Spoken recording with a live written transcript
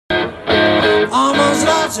almost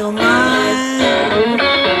lost your mind.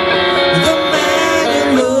 The man you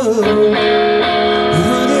love, you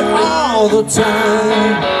heard it all the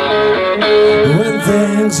time. When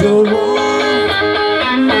things go wrong,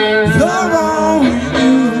 you're wrong with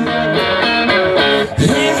you.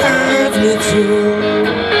 It hurts me too.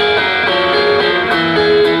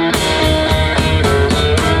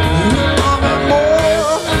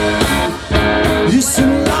 Used to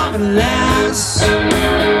love and last.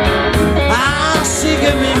 I see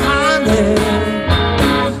him behind him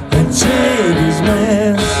and take his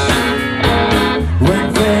mess.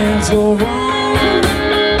 When things go wrong,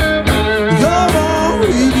 you're wrong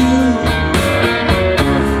with you.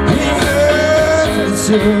 It hurts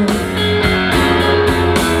me too.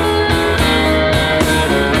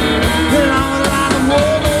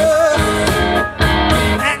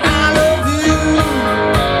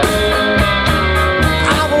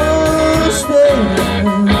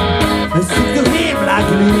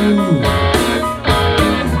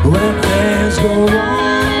 When things go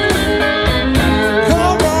wrong, go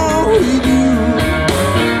wrong with you.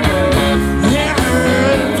 It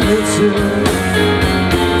hurts me too.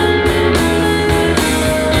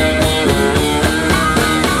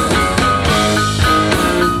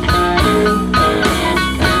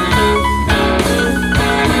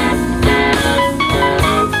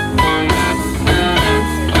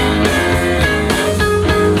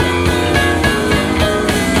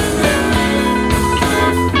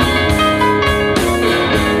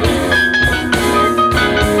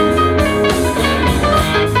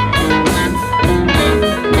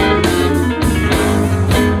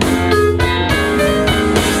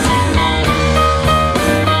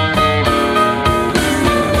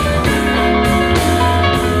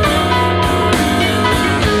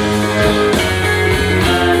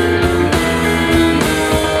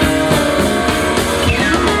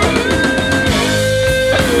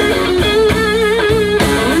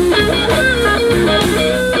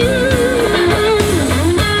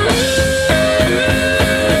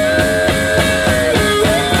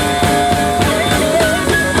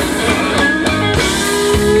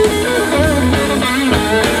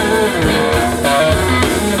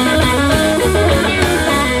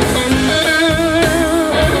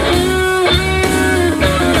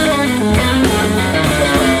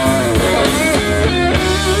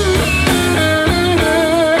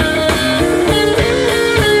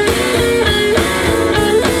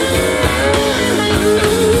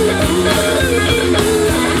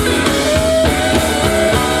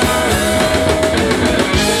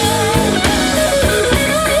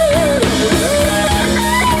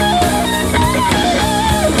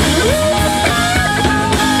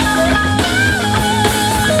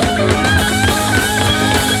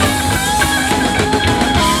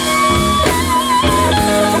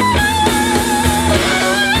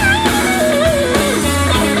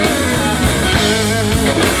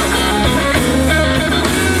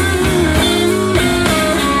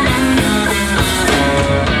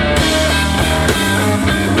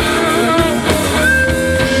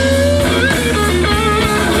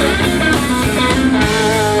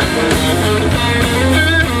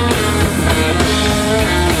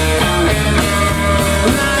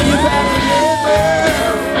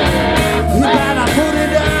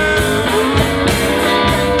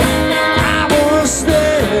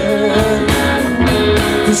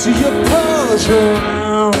 See you push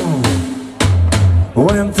around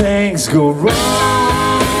when things go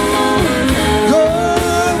wrong. Go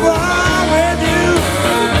wrong with you.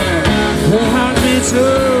 It hurt me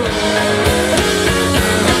too.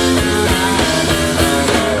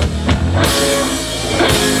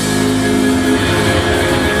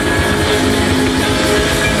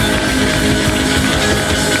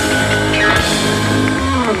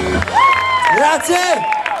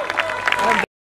 Grazie.